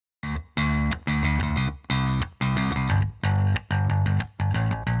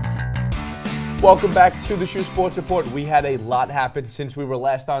Welcome back to the SHU Sports Report. We had a lot happen since we were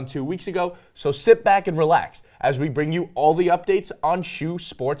last on 2 weeks ago, so sit back and relax as we bring you all the updates on SHU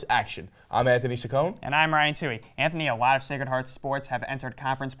sports action. I'm Anthony Saccone. And I'm Ryan Toohey. Anthony, a lot of Sacred Heart sports have entered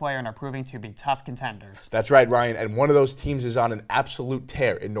conference play and are proving to be tough contenders. That's right, Ryan, and one of those teams is on an absolute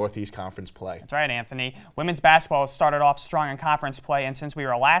tear in Northeast Conference play. That's right, Anthony. Women's basketball has started off strong in conference play, and since we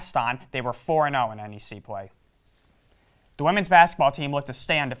were last on, they were 4-0 in NEC play. The women's basketball team looked to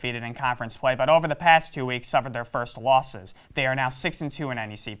stay undefeated in conference play, but over the past 2 weeks suffered their first losses. They are now 6-2 in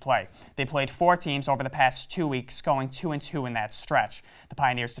NEC play. They played 4 teams over the past 2 weeks, going 2-2 in that stretch. The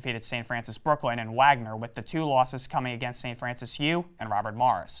Pioneers defeated St. Francis Brooklyn and Wagner, with the 2 losses coming against St. Francis U and Robert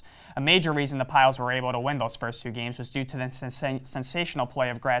Morris. A major reason the Piles were able to win those first 2 games was due to the sensational play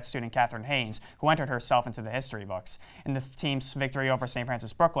of grad student Catherine Haynes, who entered herself into the history books. In the team's victory over St.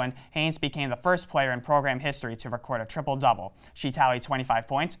 Francis Brooklyn, Haynes became the first player in program history to record a triple-double. She tallied 25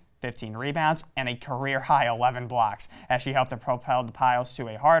 points, 15 rebounds, and a career-high 11 blocks, as she helped to propel the Piles to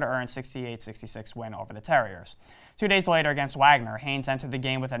a hard-earned 68-66 win over the Terriers. 2 days later against Wagner, Haynes entered the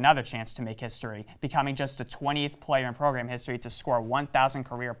game with another chance to make history, becoming just the 20th player in program history to score 1,000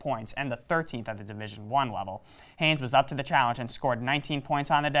 career points and the 13th at the Division I level. Haynes was up to the challenge and scored 19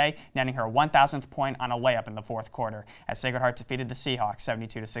 points on the day, netting her 1,000th point on a layup in the fourth quarter, as Sacred Heart defeated the Seahawks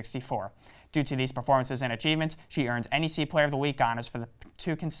 72-64. Due to these performances and achievements, she earns NEC Player of the Week honors for the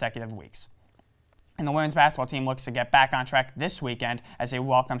 2 consecutive weeks. And the women's basketball team looks to get back on track this weekend as they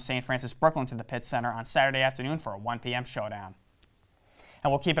welcome St. Francis Brooklyn to the Pitt Center on Saturday afternoon for a 1 p.m. showdown.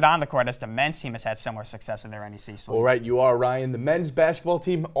 And we'll keep it on the court as the men's team has had similar success in their NEC sleeve. All right, you are, Ryan. The men's basketball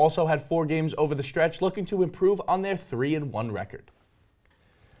team also had 4 games over the stretch, looking to improve on their 3-1 record.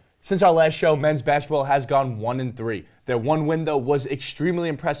 Since our last show, men's basketball has gone 1-3. Their one win, though, was extremely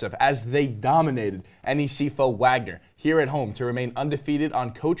impressive as they dominated NEC foe Wagner here at home to remain undefeated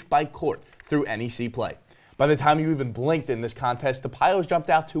on coach by court through NEC play. By the time you even blinked in this contest, the Pios jumped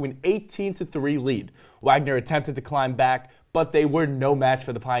out to an 18-3 lead. Wagner attempted to climb back, but they were no match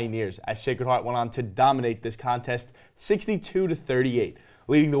for the Pioneers as Sacred Heart went on to dominate this contest 62-38.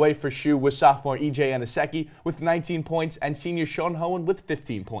 Leading the way for SHU was sophomore E.J. Aniseki with 19 points and senior Sean Hohen with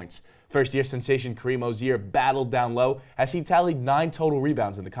 15 points. First-year sensation Kareem Ozier battled down low as he tallied 9 total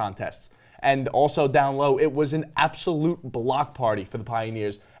rebounds in the contests. And also down low, it was an absolute block party for the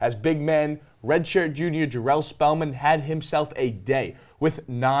Pioneers as big man redshirt junior Jarrell Spellman had himself a day with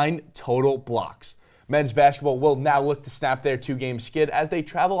 9 total blocks. Men's basketball will now look to snap their 2-game skid as they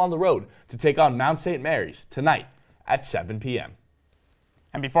travel on the road to take on Mount St. Mary's tonight at 7 p.m.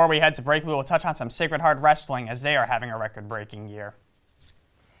 And before we head to break, we will touch on some Sacred Heart Wrestling as they are having a record-breaking year.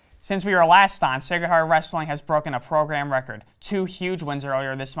 Since we were last on, Sacred Heart Wrestling has broken a program record. 2 huge wins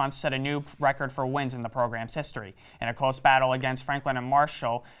earlier this month set a new record for wins in the program's history. In a close battle against Franklin and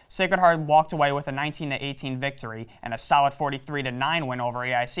Marshall, Sacred Heart walked away with a 19-18 victory, and a solid 43-9 win over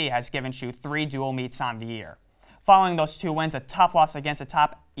AIC has given SHU 3 dual meets on the year. Following those 2 wins, a tough loss against a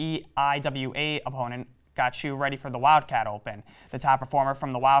top EIWA opponent got SHU ready for the Wildcat Open. The top performer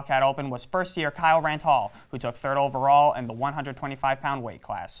from the Wildcat Open was first-year Kyle Ranthal, who took 3rd overall in the 125-pound weight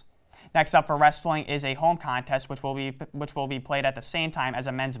class. Next up for wrestling is a home contest which will be played at the same time as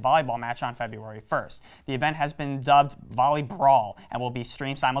a men's volleyball match on February 1st. The event has been dubbed Volley Brawl and will be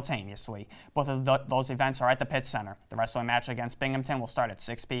streamed simultaneously. Both of those events are at the Pitt Center. The wrestling match against Binghamton will start at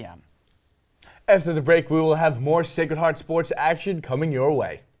 6 p.m. After the break, we will have more Sacred Heart sports action coming your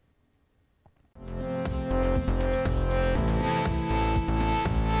way.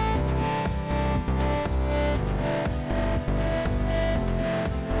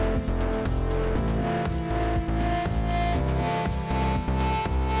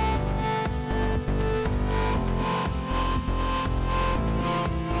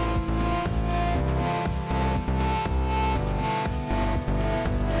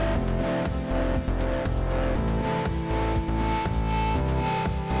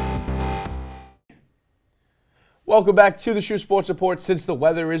 Welcome back to the SHU Sports Report. Since the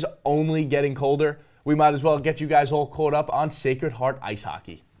weather is only getting colder, we might as well get you guys all caught up on Sacred Heart ice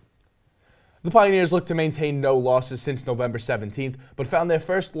hockey. The Pioneers look to maintain no losses since November 17th, but found their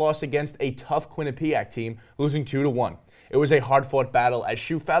first loss against a tough Quinnipiac team, losing 2-1. It was a hard-fought battle as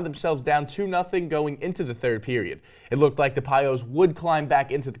SHU found themselves down 2-0 going into the 3rd period. It looked like the Pios would climb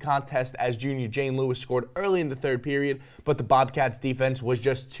back into the contest as junior Jane Lewis scored early in the 3rd period, but the Bobcats' defense was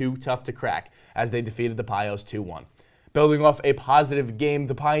just too tough to crack as they defeated the Pios 2-1. Building off a positive game,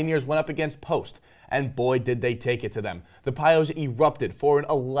 the Pioneers went up against Post, and boy did they take it to them. The Pios erupted for an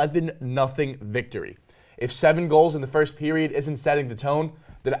 11-0 victory. If 7 goals in the first period isn't setting the tone,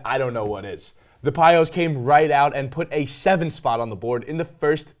 then I don't know what is. The Pios came right out and put a 7 spot on the board in the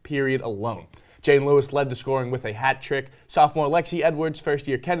first period alone. Jane Lewis led the scoring with a hat trick. Sophomore Lexi Edwards,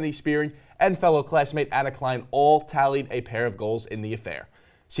 first-year Kennedy Spearing, and fellow classmate Anna Klein all tallied a pair of goals in the affair.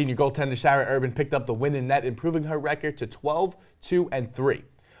 Senior goaltender Sarah Urban picked up the win in net, improving her record to 12-2-3.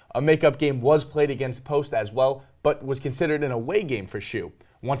 A makeup game was played against Post as well, but was considered an away game for SHU.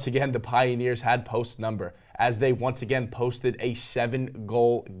 Once again, the Pioneers had Post's number, as they once again posted a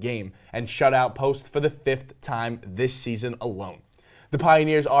 7-goal game and shut out Post for the 5th time this season alone. The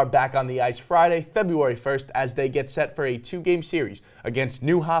Pioneers are back on the ice Friday, February 1st, as they get set for a 2-game series against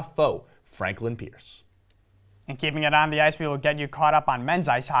new half foe Franklin Pierce. And keeping it on the ice, we will get you caught up on men's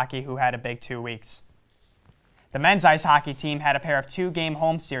ice hockey, who had a big 2 weeks. The men's ice hockey team had a pair of 2-game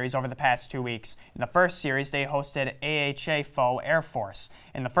home series over the past 2 weeks. In the first series, they hosted AHA foe Air Force.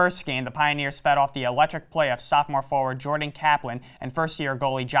 In the first game, the Pioneers fed off the electric play of sophomore forward Jordan Kaplan and first-year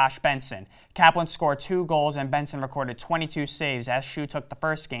goalie Josh Benson. Kaplan scored 2 goals and Benson recorded 22 saves as SHU took the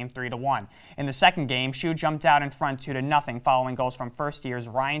first game 3-1. In the second game, SHU jumped out in front 2-0 following goals from first-years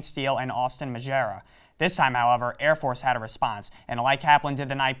Ryan Steele and Austin Majera. This time, however, Air Force had a response, and like Kaplan did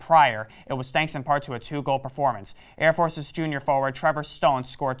the night prior, it was thanks in part to a 2-goal performance. Air Force's junior forward Trevor Stone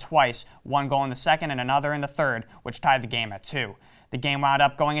scored twice, 1 goal in the second and another in the third, which tied the game at 2. The game wound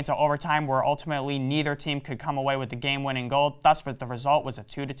up going into overtime, where ultimately neither team could come away with the game-winning goal, thus the result was a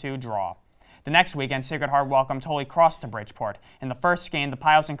 2-2 draw. The next weekend, Sacred Heart welcomed Holy Cross to Bridgeport. In the first game, the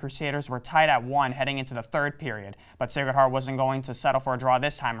Piles and Crusaders were tied at 1 heading into the third period, but Sacred Heart wasn't going to settle for a draw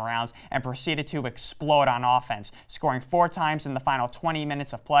this time around and proceeded to explode on offense, scoring 4 times in the final 20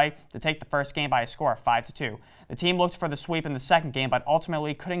 minutes of play to take the first game by a score of 5-2. The team looked for the sweep in the second game, but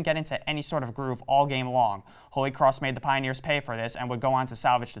ultimately couldn't get into any sort of groove all game long. Holy Cross made the Pioneers pay for this and would go on to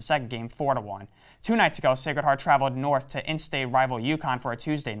salvage the second game 4-1. 2 nights ago, Sacred Heart traveled north to in-state rival Yukon for a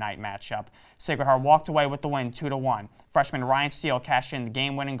Tuesday night matchup. Sacred Heart walked away with the win 2-1. Freshman Ryan Steele cashed in the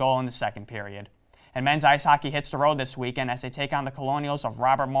game-winning goal in the second period. And men's ice hockey hits the road this weekend as they take on the Colonials of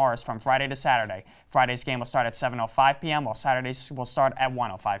Robert Morris from Friday to Saturday. Friday's game will start at 7:05 p.m., while Saturday's will start at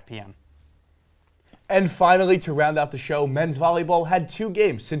 1:05 p.m. And finally, to round out the show, men's volleyball had 2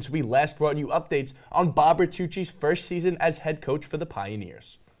 games since we last brought you updates on Bob Bertucci's first season as head coach for the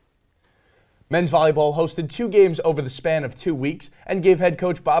Pioneers. Men's volleyball hosted 2 games over the span of 2 weeks and gave head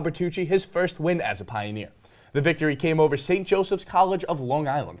coach Bob Bertucci his first win as a Pioneer. The victory came over St. Joseph's College of Long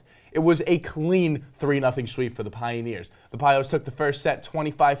Island. It was a clean 3-0 sweep for the Pioneers. The Pios took the first set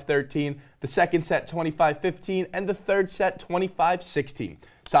 25-13, the second set 25-15, and the third set 25-16.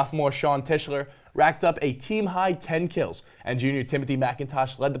 Sophomore Sean Tischler racked up a team-high 10 kills, and junior Timothy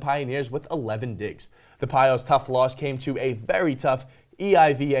McIntosh led the Pioneers with 11 digs. The Pios' tough loss came to a very tough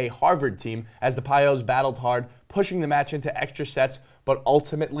EIVA Harvard team as the Pios battled hard, pushing the match into extra sets, but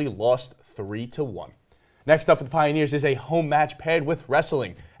ultimately lost 3-1. Next up for the Pioneers is a home match paired with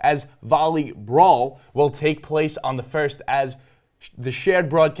wrestling, as Volley Brawl will take place on the 1st, as the shared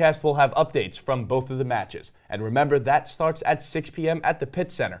broadcast will have updates from both of the matches. And remember, that starts at 6 p.m. at the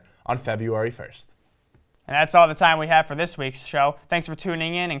Pitt Center on February 1st. And that's all the time we have for this week's show. Thanks for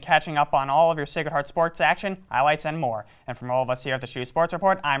tuning in and catching up on all of your Sacred Heart sports action, highlights, and more. And from all of us here at the SHU Sports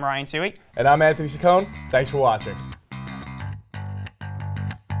Report, I'm Ryan Toohey. And I'm Anthony Saccone. Thanks for watching.